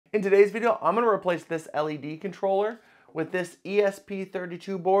In today's video, I'm going to replace this LED controller with this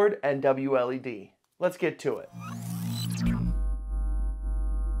ESP32 board and WLED. Let's get to it.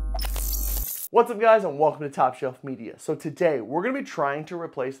 What's up guys, and welcome to TopShelf Media. So today we're going to be trying to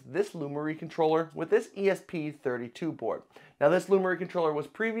replace this Lumary controller with this ESP32 board. Now this Lumary controller was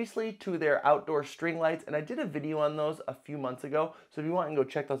previously to their outdoor string lights, and I did a video on those a few months ago, so if you want to go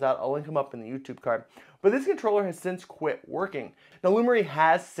check those out, I'll link them up in the YouTube card. But this controller has since quit working. Now Lumary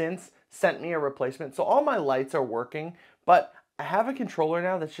has since sent me a replacement, so all my lights are working, but I have a controller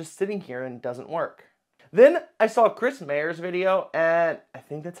now that's just sitting here and doesn't work. Then I saw Chris Mayer's video, and I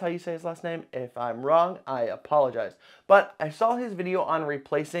think that's how you say his last name. If I'm wrong, I apologize. But I saw his video on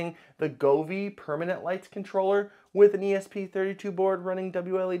replacing the Go II permanent lights controller with an ESP32 board running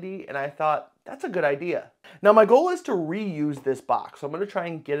WLED, and I thought, that's a good idea. Now my goal is to reuse this box, so I'm going to try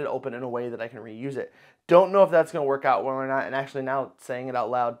and get it open in a way that I can reuse it. Don't know if that's going to work out well or not, and actually now saying it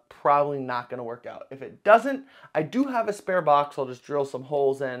out loud, probably not going to work out. If it doesn't, I do have a spare box, I'll just drill some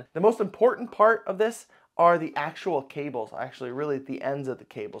holes in. The most important part of this are the actual cables, actually really the ends of the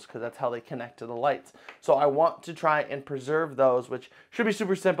cables, because that's how they connect to the lights. So I want to try and preserve those, which should be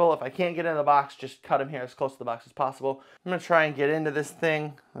super simple. If I can't get in the box, just cut them here as close to the box as possible. I'm going to try and get into this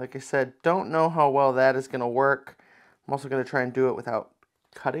thing. Like I said, don't know how well that is going to work. I'm also going to try and do it without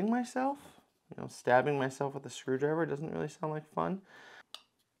cutting myself. You know, stabbing myself with a screwdriver doesn't really sound like fun.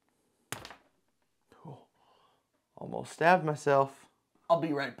 Cool. Almost stabbed myself. I'll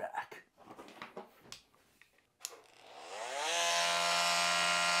be right back.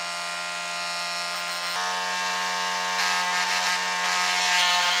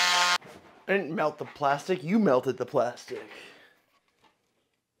 I didn't melt the plastic, you melted the plastic.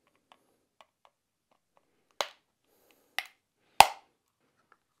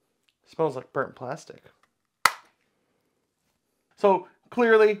 Smells like burnt plastic. So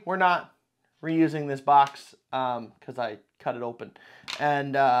clearly we're not reusing this box because I cut it open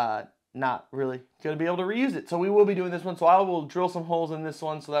and not really going to be able to reuse it. So we will be doing this one. So I will drill some holes in this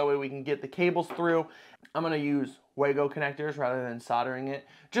one so that way we can get the cables through. I'm going to use Wago connectors rather than soldering it,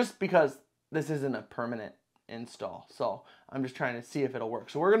 just because this isn't a permanent install. So I'm just trying to see if it'll work.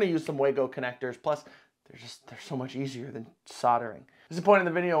 So we're going to use some Wago connectors. Plus they're so much easier than soldering. This is a point in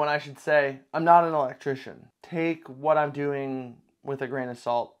the video when I should say I'm not an electrician. Take what I'm doing with a grain of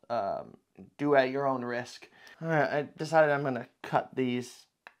salt. Do at your own risk. All right, I decided I'm going to cut these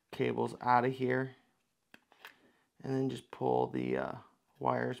cables out of here and then just pull the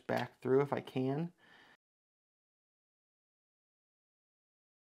wires back through if I can.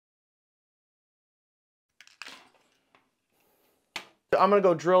 I'm going to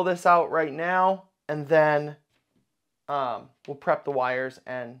go drill this out right now, and then we'll prep the wires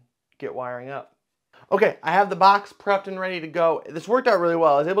and get wiring up. Okay, I have the box prepped and ready to go. This worked out really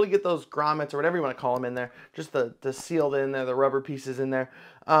well. I was able to get those grommets, or whatever you want to call them, in there. Just the sealed in there, the rubber pieces in there.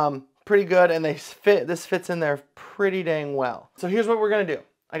 Pretty good, and this fits in there pretty dang well. So here's what we're going to do.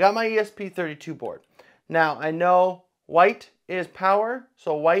 I got my ESP32 board. Now, I know white is power,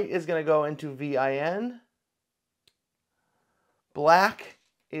 so white is going to go into VIN. Black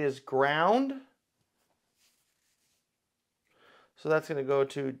is ground. So that's going to go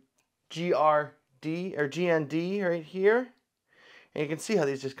to GRD or GND right here. And you can see how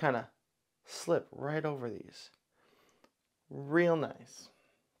these just kind of slip right over these. Real nice.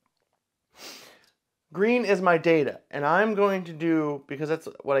 Green is my data. And I'm going to do, because that's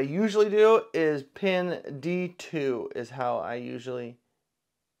what I usually do, is pin D2 is how I usually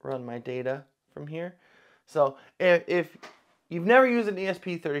run my data from here. So if you've never used an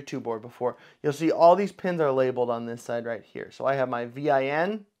ESP32 board before, you'll see all these pins are labeled on this side right here. So I have my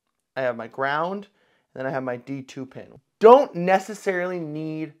VIN, I have my ground, and then I have my D2 pin. Don't necessarily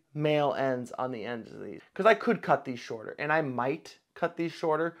need male ends on the ends of these, because I could cut these shorter, and I might cut these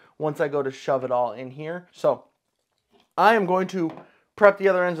shorter once I go to shove it all in here. So I am going to prep the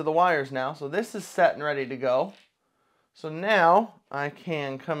other ends of the wires now. So this is set and ready to go. So now I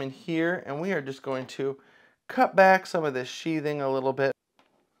can come in here, and we are just going to cut back some of this sheathing a little bit.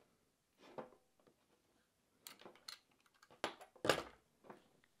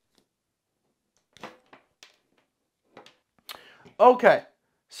 Okay,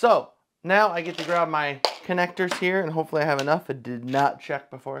 so now I get to grab my connectors here, and hopefully I have enough. I did not check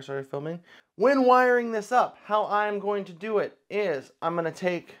before I started filming. When wiring this up, how I'm going to do it is I'm going to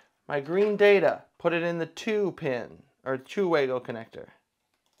take my green data, put it in the 2-pin or 2-Wago connector.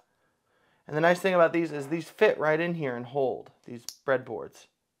 And the nice thing about these is these fit right in here and hold, these breadboards.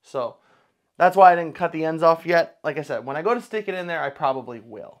 So that's why I didn't cut the ends off yet. Like I said, when I go to stick it in there, I probably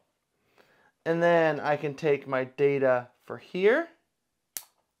will. And then I can take my data for here,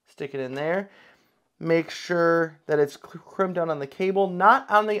 stick it in there. Make sure that it's crimped down on the cable, not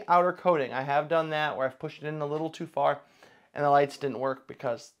on the outer coating. I have done that where I've pushed it in a little too far and the lights didn't work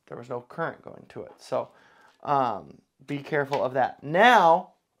because there was no current going to it. So be careful of that.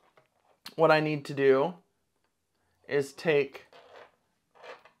 Now, what I need to do is take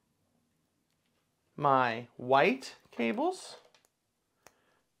my white cables,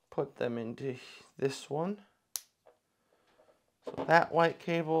 put them into this one. So that white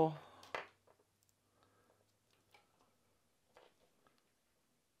cable,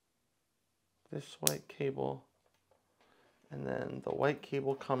 this white cable, and then the white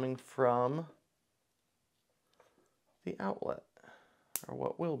cable coming from the outlet, or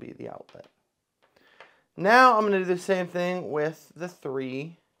what will be the outlet. Now I'm going to do the same thing with the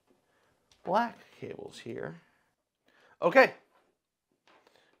 3 black cables here. Okay,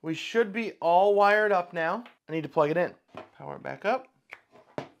 we should be all wired up now. I need to plug it in. Power it back up.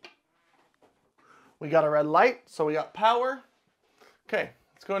 We got a red light, so we got power. Okay,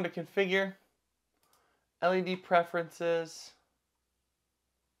 let's go into configure. LED preferences,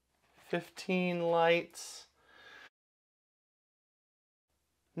 15 lights.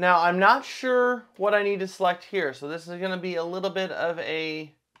 Now I'm not sure what I need to select here, so this is going to be a little bit of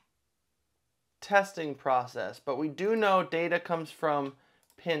a testing process, but we do know data comes from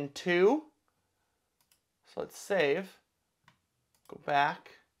pin 2. So let's save, go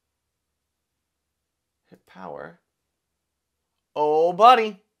back, hit power. Oh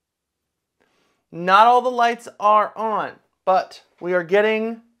buddy! Not all the lights are on, but we are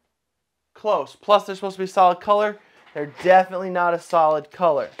getting close. Plus, they're supposed to be solid color. They're definitely not a solid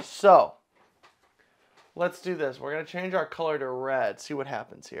color. So, let's do this. We're going to change our color to red, see what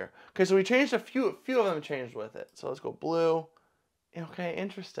happens here. Okay, so we changed a few of them changed with it. So let's go blue. Okay,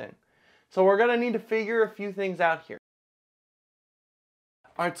 interesting. So we're going to need to figure a few things out here.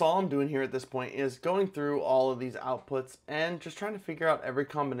 Alright, so all I'm doing here at this point is going through all of these outputs and just trying to figure out every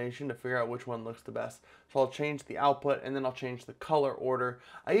combination to figure out which one looks the best. So I'll change the output and then I'll change the color order.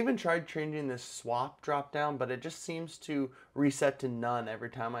 I even tried changing this swap drop down, but it just seems to reset to none every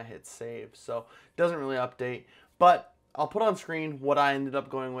time I hit save. So it doesn't really update, but I'll put on screen what I ended up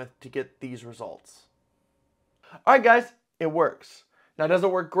going with to get these results. Alright guys, it works. Now does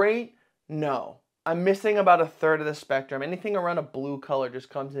it work great? No. I'm missing about 1/3 of the spectrum. Anything around a blue color just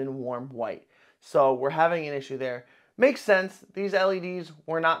comes in warm white. So we're having an issue there. Makes sense. These LEDs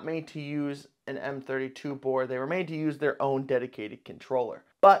were not made to use an M32 board. They were made to use their own dedicated controller.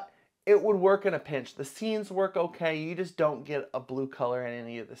 But it would work in a pinch. The scenes work okay. You just don't get a blue color in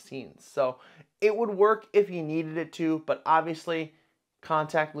any of the scenes. So it would work if you needed it to, but obviously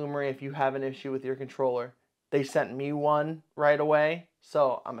contact Lumary if you have an issue with your controller. They sent me one right away,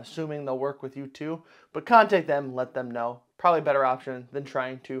 so I'm assuming they'll work with you too. But contact them, let them know. Probably a better option than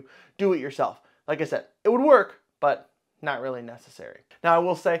trying to do it yourself. Like I said, it would work, but not really necessary. Now I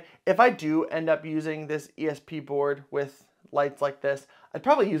will say, if I do end up using this ESP board with lights like this, I'd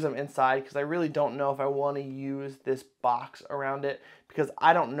probably use them inside because I really don't know if I want to use this box around it because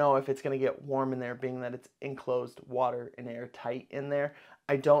I don't know if it's going to get warm in there, being that it's enclosed water and airtight in there.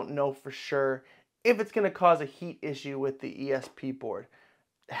 I don't know for sure if it's going to cause a heat issue with the ESP board.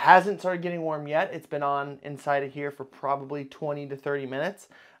 It hasn't started getting warm yet. It's been on inside of here for probably 20 to 30 minutes.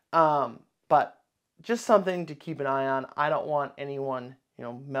 But just something to keep an eye on. I don't want anyone,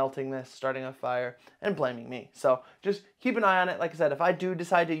 melting this, starting a fire, and blaming me. So just keep an eye on it. Like I said, if I do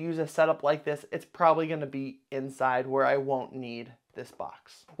decide to use a setup like this, it's probably going to be inside where I won't need this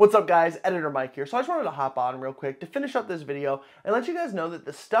box. What's up guys, Editor Mike here. So I just wanted to hop on real quick to finish up this video and let you guys know that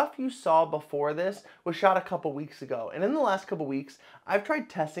the stuff you saw before this was shot a couple weeks ago. And in the last couple weeks, I've tried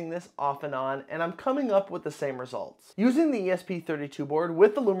testing this off and on and I'm coming up with the same results. Using the ESP32 board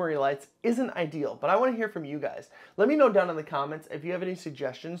with the Lumary lights isn't ideal, but I want to hear from you guys. Let me know down in the comments if you have any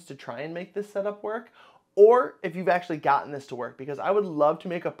suggestions to try and make this setup work, or if you've actually gotten this to work, because I would love to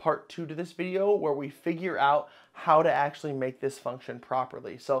make a part 2 to this video where we figure out how to actually make this function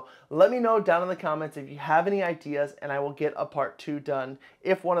properly. So let me know down in the comments if you have any ideas and I will get a part 2 done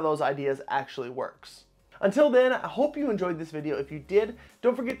if one of those ideas actually works. Until then, I hope you enjoyed this video. If you did,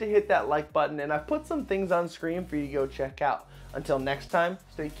 don't forget to hit that like button, and I've put some things on screen for you to go check out. Until next time,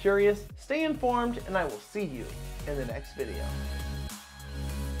 stay curious, stay informed, and I will see you in the next video.